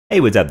Hey,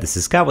 what's up? This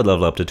is Scott with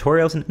Level Up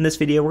Tutorials, and in this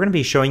video we're going to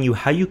be showing you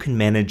how you can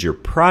manage your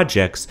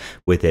projects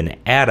within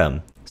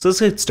Atom. So let's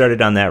get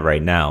started on that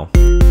right now.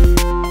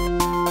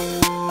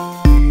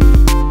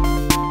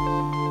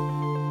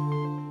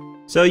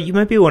 So you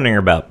might be wondering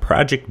about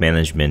project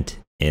management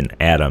in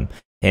Atom.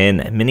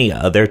 In many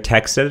other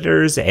text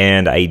editors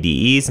and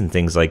IDEs and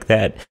things like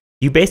that,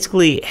 you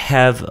basically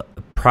have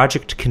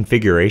project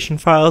configuration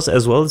files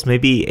as well as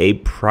maybe a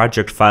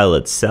project file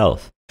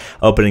itself.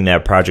 Opening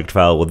that project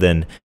file will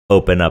then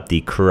open up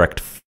the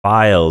correct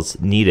files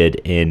needed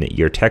in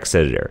your text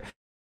editor.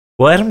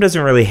 Well, Atom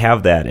doesn't really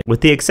have that, with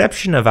the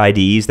exception of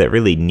IDEs that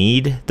really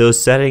need those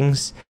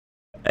settings.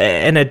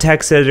 In a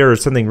text editor or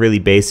something really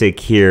basic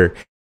here,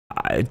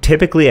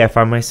 typically I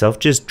find myself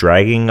just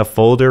dragging a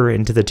folder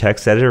into the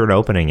text editor and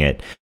opening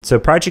it. So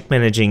project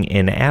managing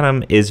in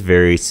Atom is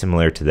very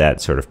similar to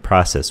that sort of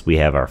process. We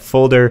have our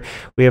folder,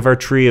 we have our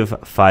tree of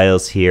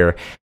files here,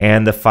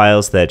 and the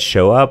files that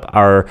show up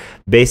are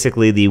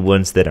basically the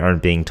ones that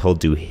aren't being told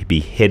to be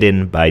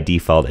hidden by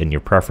default in your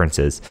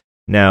preferences.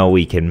 Now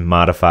we can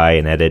modify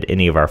and edit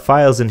any of our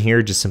files in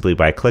here just simply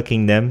by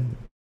clicking them.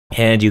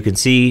 And you can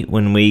see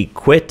when we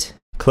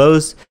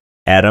close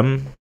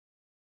Atom,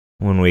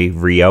 when we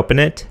reopen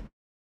it,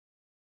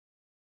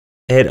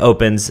 it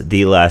opens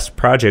the last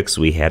projects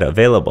we had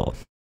available.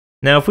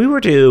 Now, if we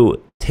were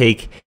to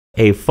take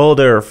a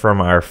folder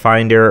from our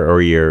Finder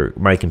or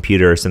My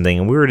Computer or something,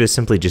 and we were to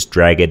simply just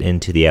drag it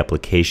into the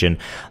application,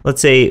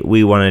 let's say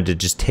we wanted to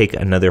just take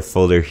another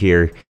folder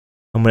here.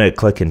 I'm going to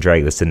click and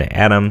drag this into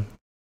Atom.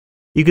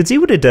 You can see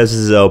what it does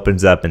is it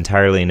opens up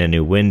entirely in a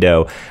new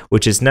window,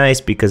 which is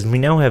nice because we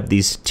now have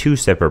these two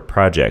separate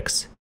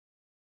projects.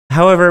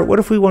 However, what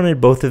if we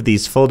wanted both of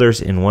these folders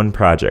in one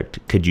project?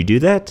 Could you do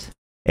that?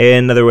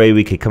 Another way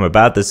we could come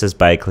about this is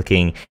by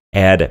clicking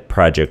Add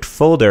Project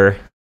Folder.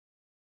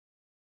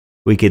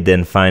 We could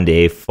then find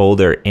a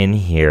folder in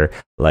here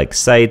like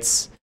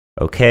Sites.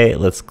 Okay,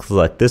 let's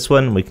select this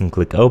one. We can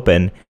click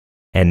Open.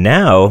 And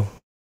now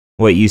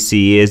what you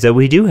see is that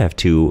we do have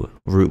two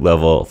root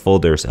level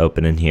folders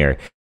open in here.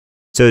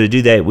 So to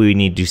do that, we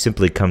need to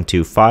simply come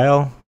to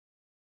File,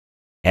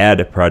 Add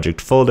a Project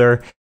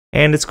Folder,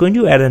 and it's going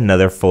to add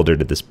another folder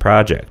to this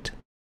project.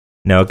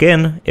 Now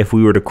again, if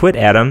we were to quit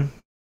Atom,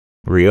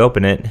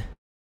 reopen it,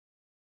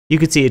 you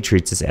can see it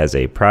treats us as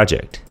a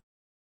project.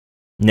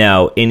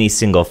 Now, any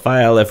single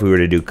file, if we were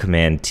to do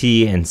Command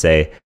T and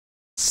say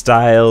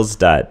styles.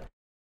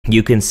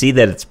 You can see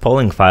that it's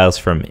pulling files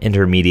from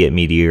intermediate,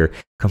 meteor,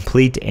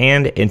 complete,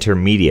 and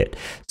intermediate.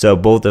 So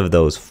both of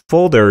those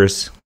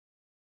folders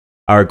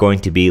are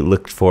going to be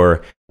looked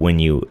for when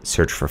you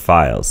search for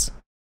files.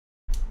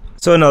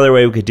 So another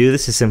way we could do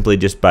this is simply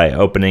just by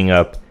opening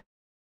up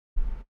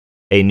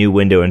a new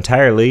window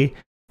entirely.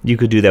 You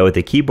could do that with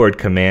a keyboard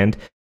command,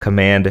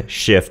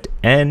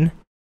 Command-Shift-N,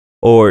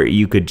 or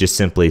you could just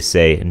simply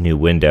say New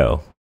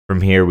Window.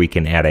 From here, we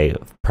can add a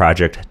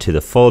project to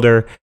the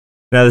folder.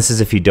 Now, this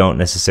is if you don't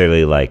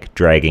necessarily like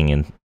dragging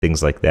and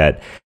things like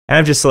that. And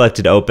I've just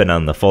selected Open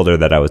on the folder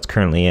that I was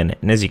currently in,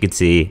 and as you can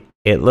see,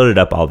 it loaded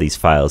up all these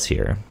files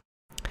here.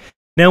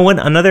 Now,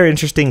 another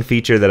interesting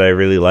feature that I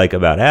really like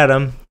about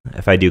Atom,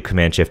 if I do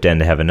Command-Shift-N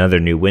to have another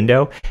new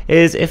window,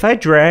 is if I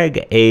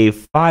drag a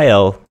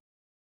file,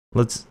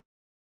 let's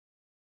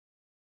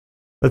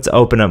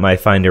open up my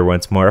Finder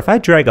once more. If I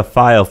drag a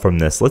file from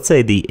this, let's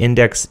say the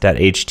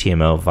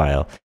index.html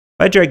file, if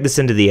I drag this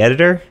into the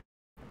editor,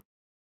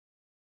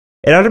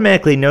 it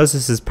automatically knows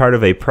this is part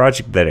of a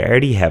project that I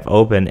already have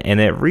open, and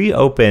it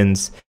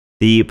reopens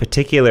the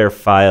particular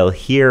file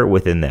here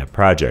within that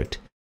project.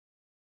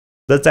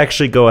 Let's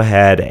actually go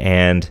ahead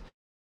and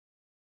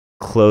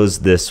close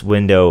this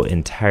window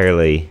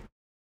entirely.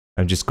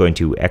 I'm just going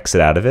to exit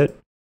out of it.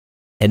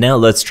 And now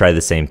let's try the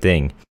same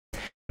thing.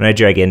 When I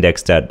drag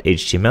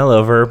index.html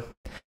over,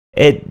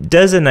 it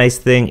does a nice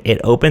thing.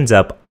 It opens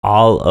up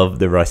all of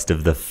the rest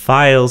of the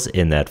files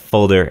in that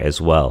folder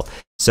as well.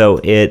 So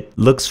it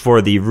looks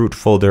for the root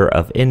folder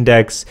of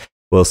index.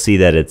 We'll see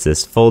that it's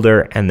this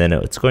folder, and then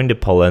it's going to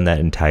pull in that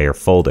entire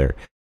folder.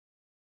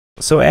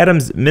 So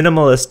Atom's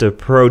minimalist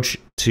approach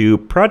to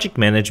project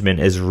management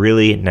is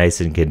really nice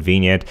and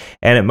convenient,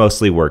 and it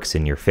mostly works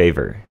in your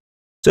favor.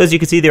 So as you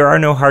can see, there are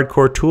no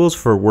hardcore tools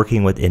for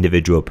working with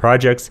individual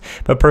projects,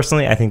 but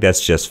personally, I think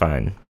that's just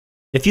fine.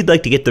 If you'd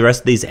like to get the rest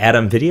of these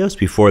Atom videos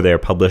before they're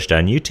published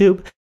on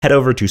YouTube, head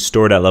over to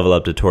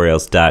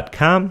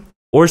store.leveluptutorials.com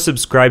or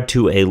subscribe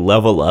to a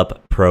Level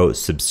Up Pro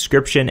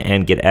subscription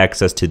and get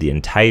access to the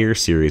entire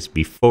series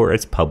before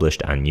it's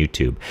published on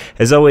YouTube.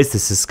 As always,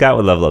 this is Scott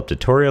with Level Up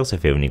Tutorials.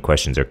 If you have any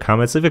questions or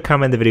comments, leave a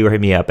comment in the video or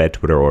hit me up at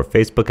Twitter or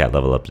Facebook at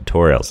Level Up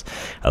Tutorials.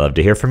 I love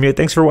to hear from you.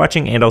 Thanks for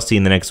watching, and I'll see you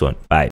in the next one. Bye.